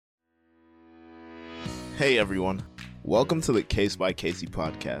Hey everyone, welcome to the Case by Casey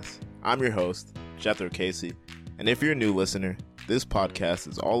podcast. I'm your host, Jethro Casey, and if you're a new listener, this podcast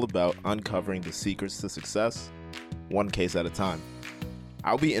is all about uncovering the secrets to success, one case at a time.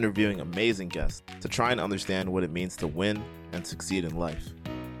 I'll be interviewing amazing guests to try and understand what it means to win and succeed in life.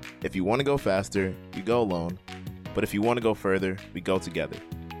 If you want to go faster, you go alone, but if you want to go further, we go together.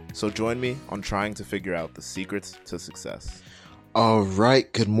 So join me on trying to figure out the secrets to success. All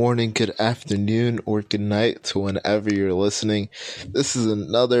right, good morning, good afternoon, or good night to whenever you're listening. This is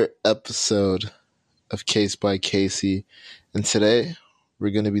another episode of Case by Casey, and today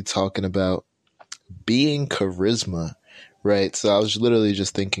we're going to be talking about being charisma, right? So I was literally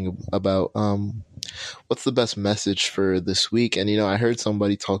just thinking about what's the best message for this week, and I heard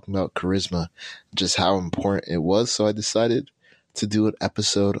somebody talking about charisma, just how important it was, so I decided to do an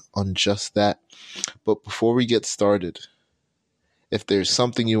episode on just that. But before we get started, if there's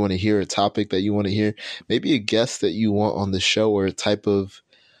something you want to hear, a topic that you want to hear, maybe a guest that you want on the show or a type of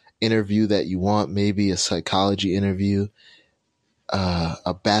interview that you want, maybe a psychology interview,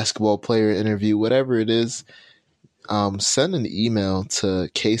 a basketball player interview, whatever it is, send an email to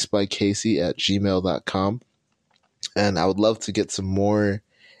casebycasey@gmail.com. And I would love to get some more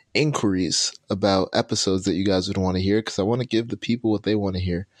inquiries about episodes that you guys would want to hear because I want to give the people what they want to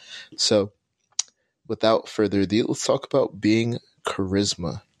hear. So without further ado, let's talk about being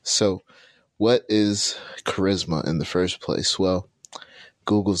charisma. So what is charisma in the first place? Well,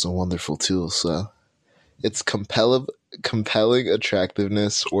 Google's a wonderful tool. So it's compelling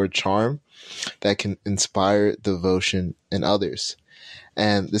attractiveness or charm that can inspire devotion in others.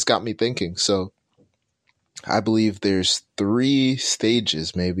 And this got me thinking. So I believe there's three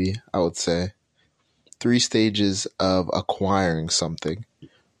stages, maybe I would say, three stages of acquiring something.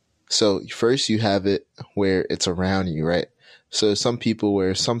 So first you have it where it's around you, right? So some people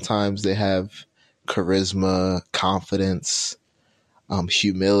where sometimes they have charisma, confidence,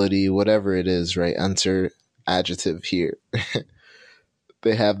 humility, whatever it is, right? Enter adjective here.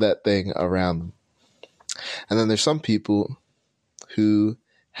 They have that thing around them. And then there's some people who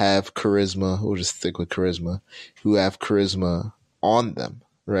have charisma, we'll just stick with charisma, who have charisma on them,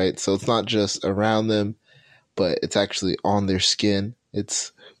 right? So it's not just around them, but it's actually on their skin.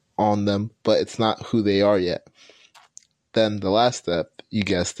 It's on them, but it's not who they are yet. Then the last step, you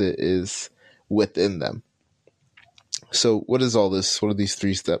guessed it, is within them. So what is all this? What do these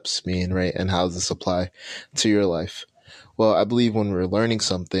three steps mean, right? And how does this apply to your life? Well, I believe when we're learning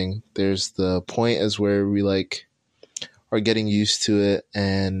something, there's the point as where we are getting used to it,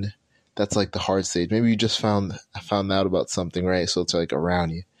 and that's like the hard stage. Maybe you just found out about something, right? So it's like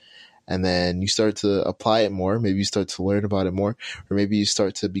around you. And then you start to apply it more. Maybe you start to learn about it more, or maybe you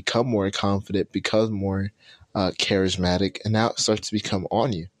start to become more confident, become more charismatic, and now it starts to become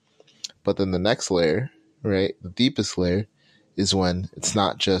on you. But then the next layer, right, the deepest layer, is when it's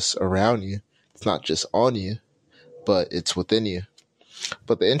not just around you, it's not just on you, but it's within you.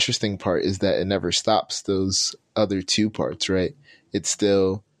 But the interesting part is that it never stops those other two parts, right? It's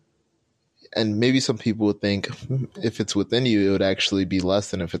still, and maybe some people would think if it's within you, it would actually be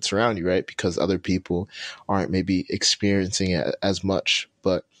less than if it's around you, right? Because other people aren't maybe experiencing it as much.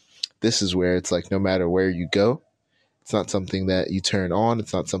 But this is where it's like no matter where you go, it's not something that you turn on.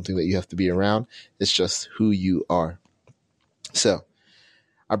 It's not something that you have to be around. It's just who you are. So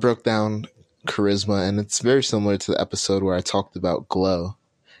I broke down charisma, and it's very similar to the episode where I talked about glow.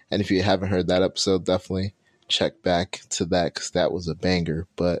 And if you haven't heard that episode, definitely check back to that because that was a banger.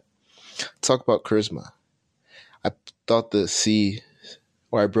 But talk about charisma. I thought the C,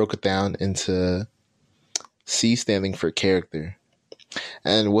 or I broke it down into C standing for character.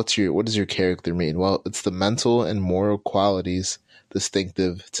 And what does your character mean? Well, it's the mental and moral qualities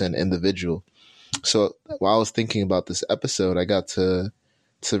distinctive to an individual. So while I was thinking about this episode, I got to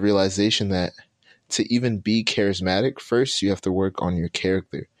realization that to even be charismatic, first you have to work on your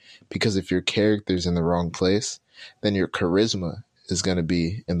character. Because if your character's in the wrong place, then your charisma is going to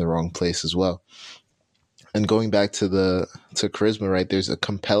be in the wrong place as well. And going back to charisma, right, there's a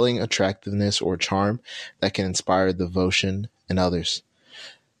compelling attractiveness or charm that can inspire devotion in others.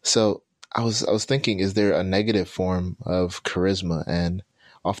 So I was thinking, is there a negative form of charisma? And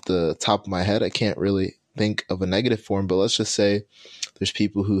off the top of my head, I can't really think of a negative form, but let's just say there's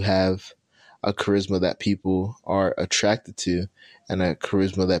people who have a charisma that people are attracted to and a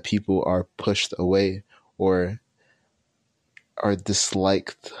charisma that people are pushed away or are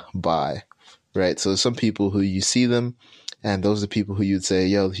disliked by, right? So some people who you see them, and those are people who you'd say,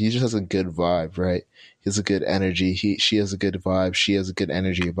 yo, he just has a good vibe, right? He has a good energy. She has a good vibe. She has a good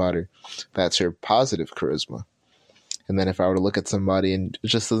energy about her. That's her positive charisma. And then if I were to look at somebody and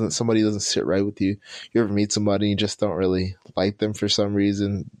somebody doesn't sit right with you, you ever meet somebody and you just don't really like them for some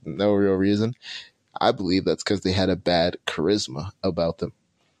reason, no real reason, I believe that's because they had a bad charisma about them.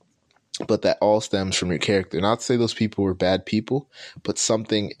 But that all stems from your character. Not to say those people were bad people, but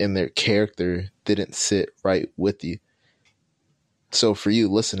something in their character didn't sit right with you. So for you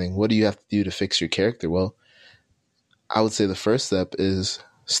listening, what do you have to do to fix your character? Well, I would say the first step is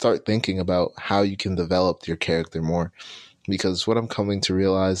start thinking about how you can develop your character more. Because what I'm coming to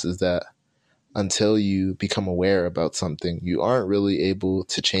realize is that until you become aware about something, you aren't really able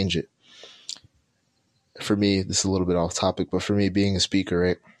to change it. For me, this is a little bit off topic, but for me, being a speaker,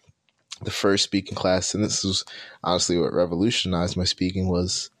 right? The first speaking class, and this was honestly what revolutionized my speaking,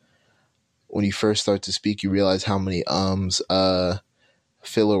 was when you first start to speak, you realize how many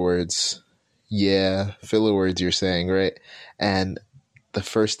filler words, filler words you're saying, right? And the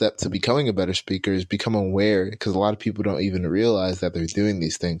first step to becoming a better speaker is become aware, because a lot of people don't even realize that they're doing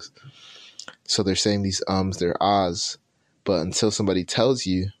these things. So they're saying these they're ahs, but until somebody tells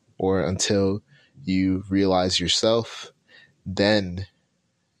you, or until you realize yourself, then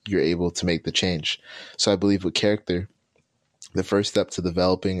you're able to make the change. So I believe with character, the first step to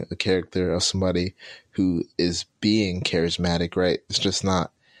developing a character of somebody who is being charismatic, right? It's just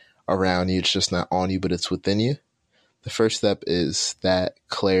not around you, it's just not on you, but it's within you. The first step is that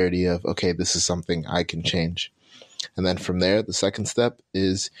clarity of, okay, this is something I can change. And then from there, the second step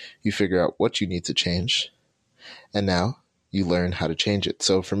is you figure out what you need to change. And now you learn how to change it.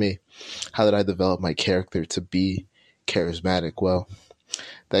 So for me, how did I develop my character to be charismatic? Well,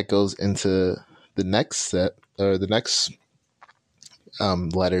 that goes into the next step, or the next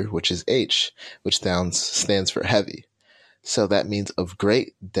letter, which is H, which stands for heavy. So that means of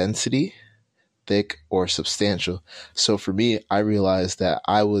great density, thick, or substantial. So for me, I realized that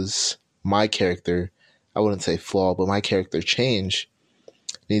my character, I wouldn't say flaw, but my character change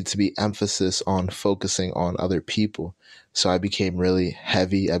needed to be emphasis on focusing on other people. So I became really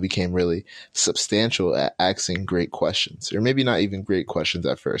heavy. I became really substantial at asking great questions, or maybe not even great questions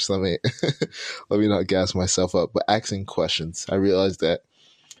at first. Let me not gas myself up, but asking questions. I realized that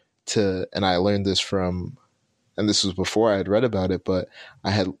and I learned this from, and this was before I had read about it, but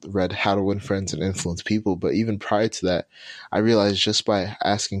I had read How to Win Friends and Influence People. But even prior to that, I realized just by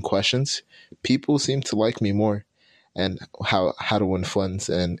asking questions, people seem to like me more. And How to Win Friends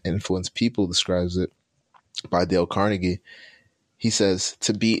and Influence People describes it by Dale Carnegie. He says,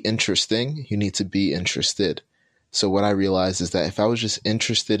 to be interesting, you need to be interested. So what I realized is that if I was just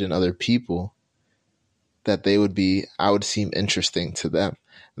interested in other people, that I would seem interesting to them.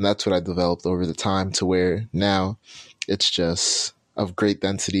 And that's what I developed over the time, to where now it's just of great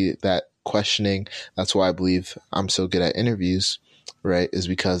density, that questioning. That's why I believe I'm so good at interviews, right? Is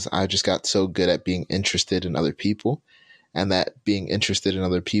because I just got so good at being interested in other people. And that being interested in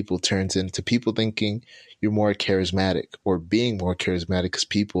other people turns into people thinking you're more charismatic, or being more charismatic, because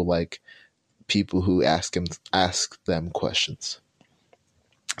people like people who ask them questions.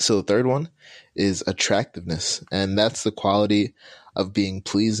 So the third one is attractiveness, and that's the quality of being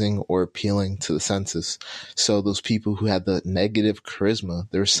pleasing or appealing to the senses. So those people who had the negative charisma,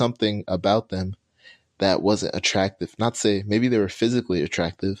 there was something about them that wasn't attractive. Not to say maybe they were physically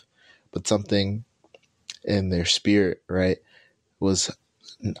attractive, but something in their spirit, right, was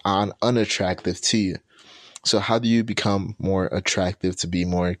unattractive to you. So how do you become more attractive to be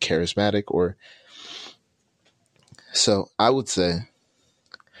more charismatic? So I would say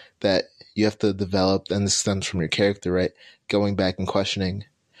that you have to develop, and this stems from your character, right? Going back and questioning,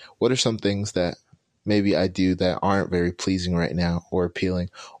 what are some things that maybe I do that aren't very pleasing right now or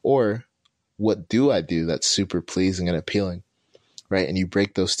appealing? Or what do I do that's super pleasing and appealing, right? And you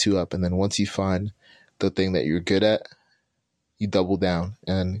break those two up. And then once you find the thing that you're good at, you double down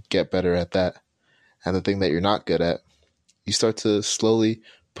and get better at that. And the thing that you're not good at, you start to slowly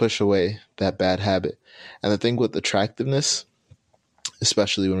push away that bad habit. And the thing with attractiveness,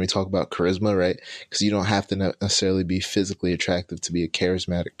 especially when we talk about charisma, right? Because you don't have to necessarily be physically attractive to be a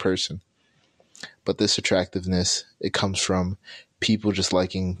charismatic person. But this attractiveness, it comes from people just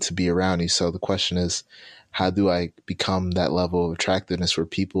liking to be around you. So the question is, how do I become that level of attractiveness where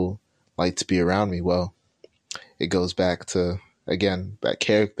people like to be around me? Well, it goes back to, again, that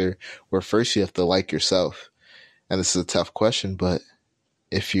character, where first you have to like yourself. And this is a tough question, but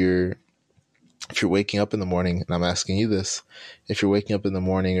if you're waking up in the morning, and I'm asking you this, if you're waking up in the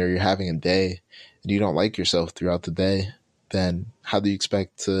morning or you're having a day and you don't like yourself throughout the day, then how do you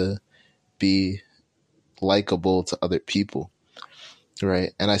expect to be likable to other people,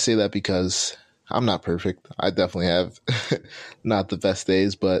 right? And I say that because I'm not perfect. I definitely have not the best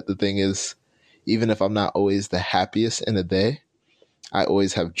days, but the thing is, Even if I'm not always the happiest in a day, I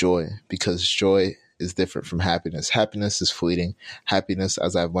always have joy, because joy is different from happiness. Happiness is fleeting. Happiness,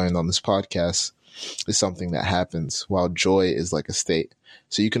 as I've learned on this podcast, is something that happens, while joy is like a state.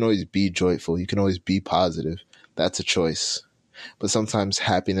 So you can always be joyful. You can always be positive. That's a choice. But sometimes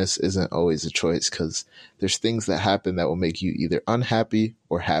happiness isn't always a choice, because there's things that happen that will make you either unhappy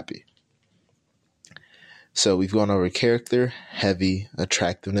or happy. So we've gone over character, heavy,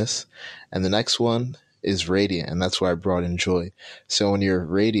 attractiveness, and the next one is radiant, and that's where I brought in joy. So when you're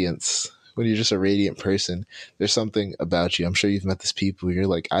just a radiant person, there's something about you. I'm sure you've met these people. You're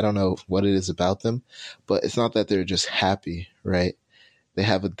like, I don't know what it is about them, but it's not that they're just happy, right? They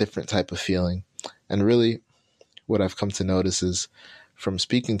have a different type of feeling. And really, what I've come to notice is, from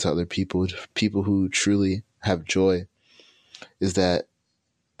speaking to other people who truly have joy, is that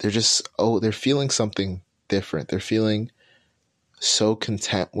they're feeling something different. They're feeling so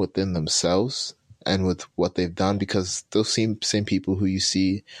content within themselves and with what they've done, because those same people who you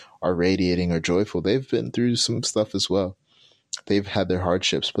see are radiating or joyful, they've been through some stuff as well. They've had their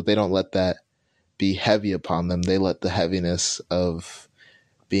hardships, but they don't let that be heavy upon them. They let the heaviness of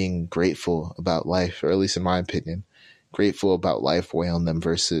being grateful about life, or at least in my opinion, grateful about life, weigh on them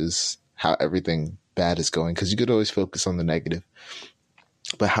versus how everything bad is going. Because you could always focus on the negative,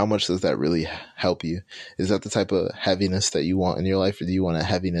 but how much does that really help you? Is that the type of heaviness that you want in your life, or do you want a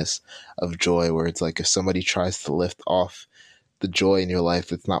heaviness of joy, where it's like if somebody tries to lift off the joy in your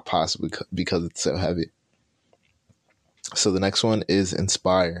life, it's not possible because it's so heavy? So the next one is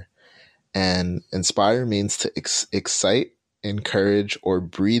inspire. And inspire means to excite, encourage, or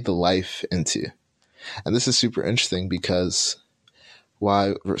breathe life into. And this is super interesting, because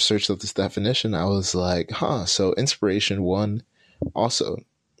while I researched up this definition, I was like, so inspiration, one, also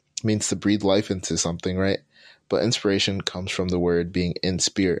means to breathe life into something, right? But inspiration comes from the word being in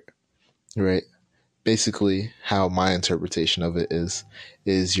spirit, right? Basically, how my interpretation of it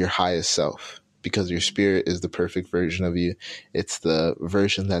is your highest self, because your spirit is the perfect version of you. It's the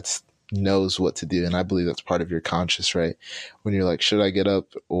version that knows what to do. And I believe that's part of your conscious, right? When you're like, should I get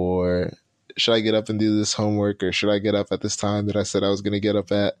up and do this homework, or should I get up at this time that I said I was going to get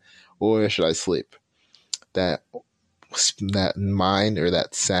up at, or should I sleep? That mind, or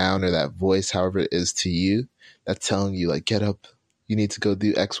that sound, or that voice, however it is to you, that's telling you like, get up, you need to go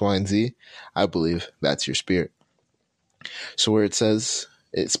do X, Y, and Z. I believe that's your spirit. So where it says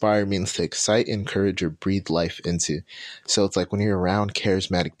inspire means to excite, encourage, or breathe life into. So it's like when you're around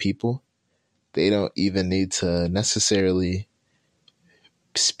charismatic people, they don't even need to necessarily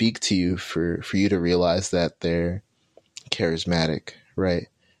speak to you for you to realize that they're charismatic, right?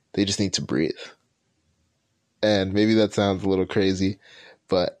 They just need to breathe. And maybe that sounds a little crazy,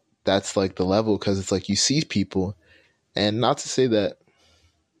 but that's like the level, because it's like you see people, and not to say that,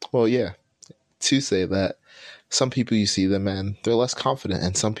 well, yeah, to say that some people you see them and they're less confident,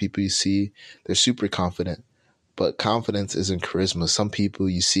 and some people you see they're super confident, but confidence isn't charisma. Some people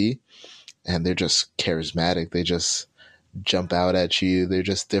you see and they're just charismatic. They just jump out at you. They're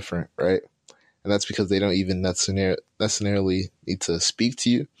just different, right? And that's because they don't even necessarily need to speak to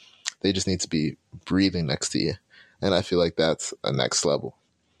you. They just need to be breathing next to you. And I feel like that's a next level.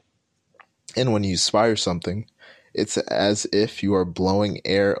 And when you inspire something, it's as if you are blowing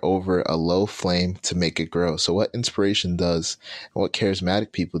air over a low flame to make it grow. So what inspiration does, and what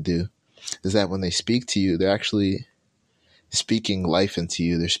charismatic people do, is that when they speak to you, they're actually speaking life into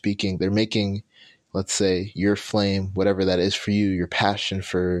you. They're making, let's say, your flame, whatever that is for you, your passion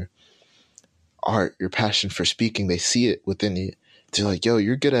for art, your passion for speaking, they see it within you. They're like, yo,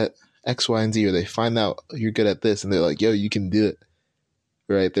 you're good at X, Y, and Z, or they find out you're good at this, and they're like, yo, you can do it,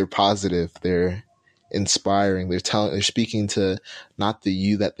 right? They're positive. They're inspiring. They're speaking to not the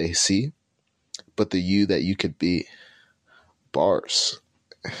you that they see, but the you that you could be. Bars.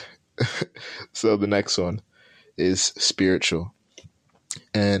 So the next one is spiritual.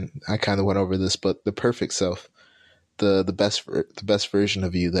 And I kind of went over this, but the perfect self, the best version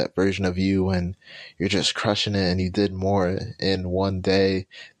of you, that version of you when you're just crushing it and you did more in one day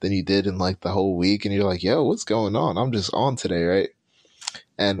than you did in like the whole week, and you're like, yo, what's going on? I'm just on today, right?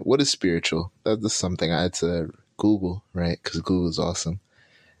 And what is spiritual? That's something I had to Google, right? Because Google is awesome.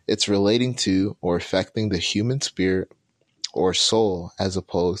 It's relating to or affecting the human spirit or soul, as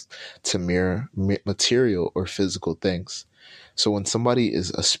opposed to mere material or physical things. So when somebody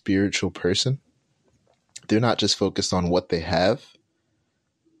is a spiritual person, they're not just focused on what they have,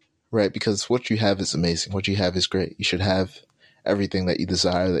 right? Because what you have is amazing. What you have is great. You should have everything that you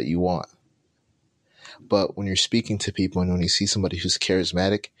desire, that you want. But when you're speaking to people and when you see somebody who's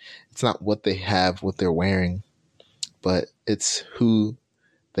charismatic, it's not what they have, what they're wearing, but it's who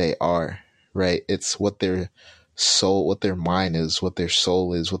they are, right? It's what their soul, what their mind is, what their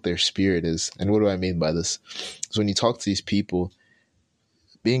soul is, what their spirit is. And what do I mean by this? So when you talk to these people,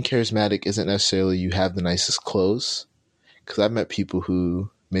 being charismatic isn't necessarily you have the nicest clothes, because I've met people who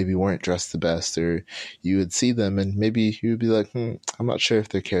maybe weren't dressed the best, or you would see them and maybe you would be like, I'm not sure if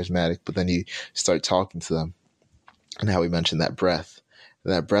they're charismatic, but then you start talking to them, and how we mentioned that breath,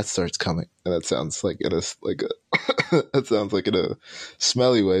 and that breath starts coming, and that sounds like in a that sounds like in a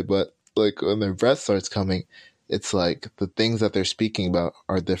smelly way, but like when their breath starts coming, it's like the things that they're speaking about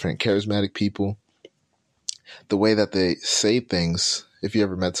are different. Charismatic people, the way that they say things, if you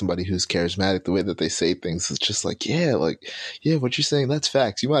ever met somebody who's charismatic, the way that they say things is just like, yeah, what you're saying, that's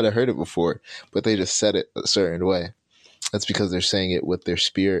facts. You might have heard it before, but they just said it a certain way. That's because they're saying it with their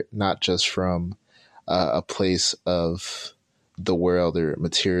spirit, not just from a place of the world or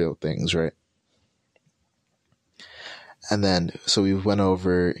material things, right? And then, so we went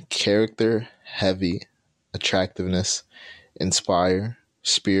over character, heavy, attractiveness, inspire,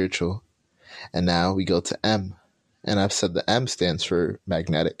 spiritual, and now we go to M. And I've said the M stands for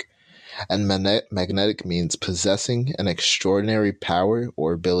magnetic. And magnetic means possessing an extraordinary power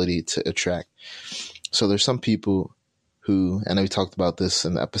or ability to attract. So there's some people who, and we talked about this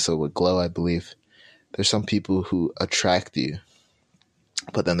in the episode with Glow, I believe. There's some people who attract you.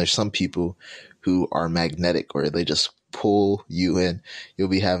 But then there's some people who are magnetic, or they just pull you in. You'll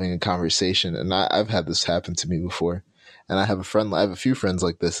be having a conversation. And I've had this happen to me before. And I have a few friends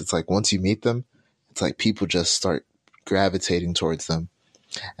like this. It's like once you meet them, it's like people just start gravitating towards them.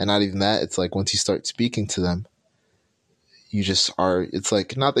 And not even that, it's like once you start speaking to them, you just are, it's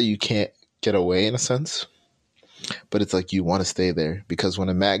like not that you can't get away in a sense, but it's like you want to stay there. Because when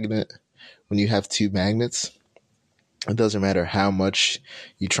you have two magnets, it doesn't matter how much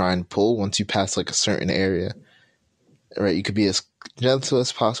you try and pull. Once you pass like a certain area, right, you could be as gentle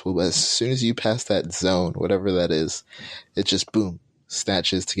as possible, but as soon as you pass that zone, whatever that is, it just boom,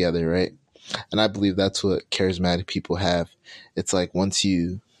 snatches together, right? And I believe that's what charismatic people have. It's like once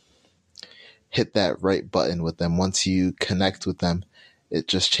you hit that right button with them, once you connect with them, it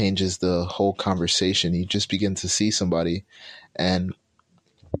just changes the whole conversation. You just begin to see somebody. And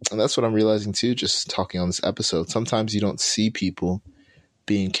that's what I'm realizing too, just talking on this episode. Sometimes you don't see people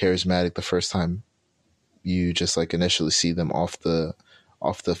being charismatic the first time you just like initially see them off the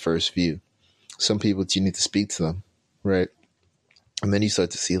first view. Some people, you need to speak to them, right? And then you start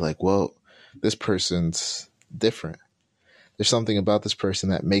to see like, whoa, this person's different. There's something about this person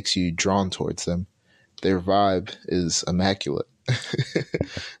that makes you drawn towards them. Their vibe is immaculate,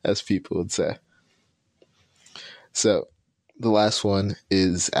 as people would say. So the last one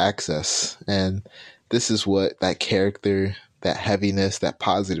is access. And this is what that character, that heaviness, that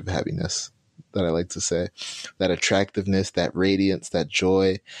positive heaviness that I like to say, that attractiveness, that radiance, that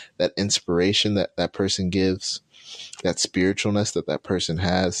joy, that inspiration that person gives, that spiritualness that person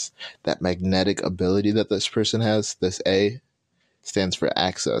has, that magnetic ability that this person has. This A stands for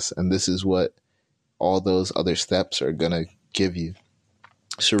access. And this is what all those other steps are going to give you.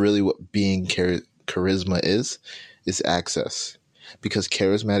 So really what being charisma is access. Because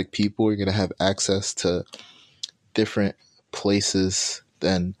charismatic people are going to have access to different places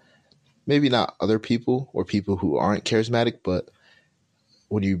than maybe not other people or people who aren't charismatic, but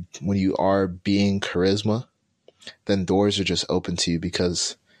when you are being charisma, then doors are just open to you,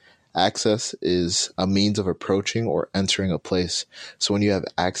 because access is a means of approaching or entering a place. So when you have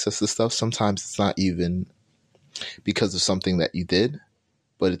access to stuff, sometimes it's not even because of something that you did,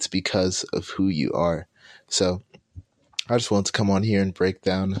 but it's because of who you are. So I just wanted to come on here and break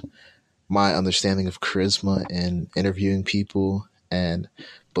down my understanding of charisma and interviewing people and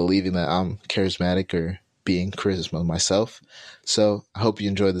believing that I'm charismatic or being charisma myself. So I hope you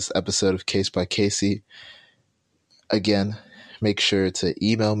enjoyed this episode of Case by Casey. Again, make sure to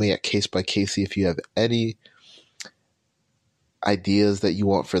email me at casebycasey if you have any ideas that you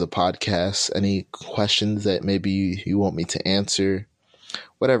want for the podcast, any questions that maybe you want me to answer,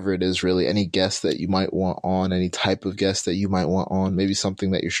 whatever it is really, any guests that you might want on, any type of guest that you might want on, maybe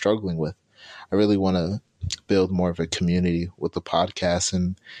something that you're struggling with. I really want to build more of a community with the podcast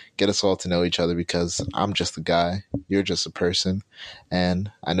and get us all to know each other, because I'm just a guy, you're just a person,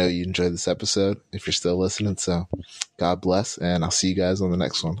 and I know you enjoyed this episode if you're still listening. So God bless, and I'll see you guys on the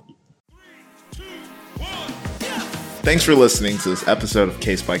next one. 3, 2, 1, yeah. Thanks for listening to this episode of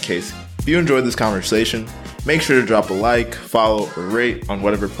Case by Casey. If you enjoyed this conversation, make sure to drop a like, follow, or rate on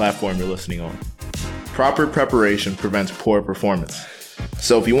whatever platform you're listening on. Proper preparation prevents poor performance.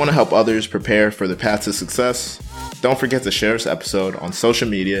 So if you want to help others prepare for the path to success, don't forget to share this episode on social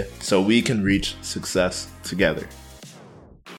media so we can reach success together.